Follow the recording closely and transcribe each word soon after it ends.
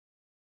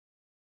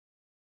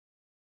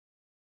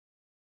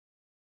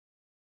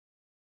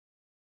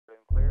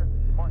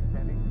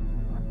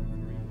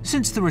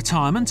Since the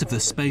retirement of the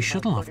space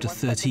shuttle after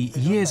 30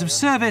 years of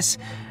service,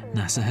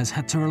 NASA has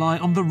had to rely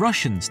on the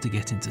Russians to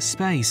get into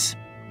space.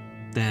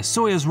 Their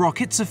Soyuz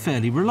rockets are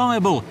fairly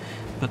reliable,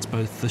 but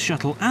both the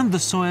shuttle and the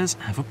Soyuz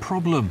have a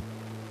problem.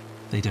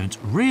 They don't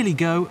really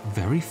go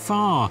very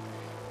far.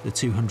 The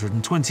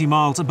 220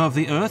 miles above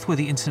the Earth where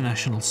the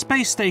International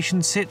Space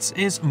Station sits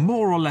is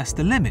more or less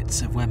the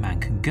limits of where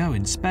man can go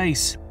in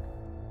space.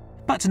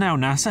 But now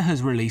NASA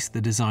has released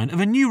the design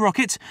of a new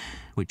rocket,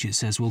 which it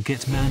says will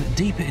get man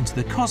deeper into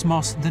the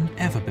cosmos than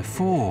ever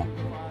before.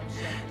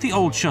 The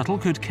old shuttle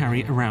could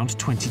carry around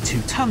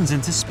 22 tons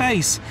into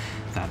space.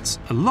 That's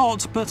a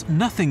lot, but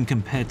nothing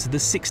compared to the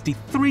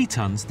 63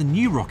 tons the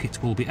new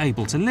rocket will be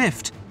able to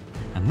lift,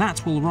 and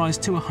that will rise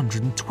to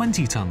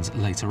 120 tons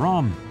later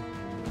on.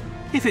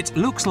 If it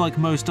looks like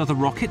most other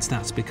rockets,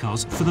 that's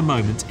because, for the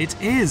moment, it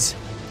is.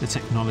 The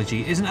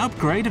technology is an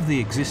upgrade of the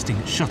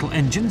existing shuttle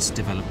engines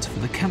developed for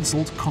the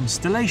cancelled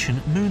Constellation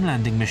moon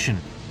landing mission.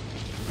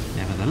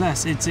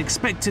 Nevertheless, it's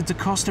expected to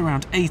cost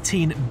around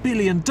 $18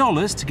 billion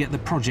to get the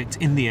project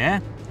in the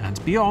air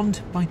and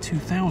beyond by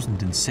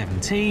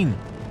 2017.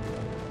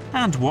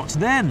 And what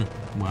then?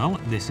 Well,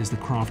 this is the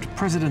craft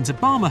President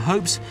Obama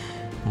hopes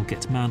will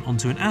get man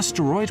onto an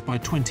asteroid by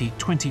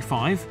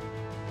 2025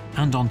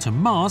 and onto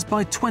Mars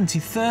by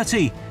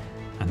 2030.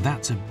 And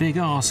that's a big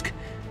ask,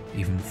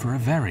 even for a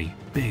very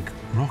big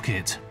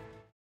rocket.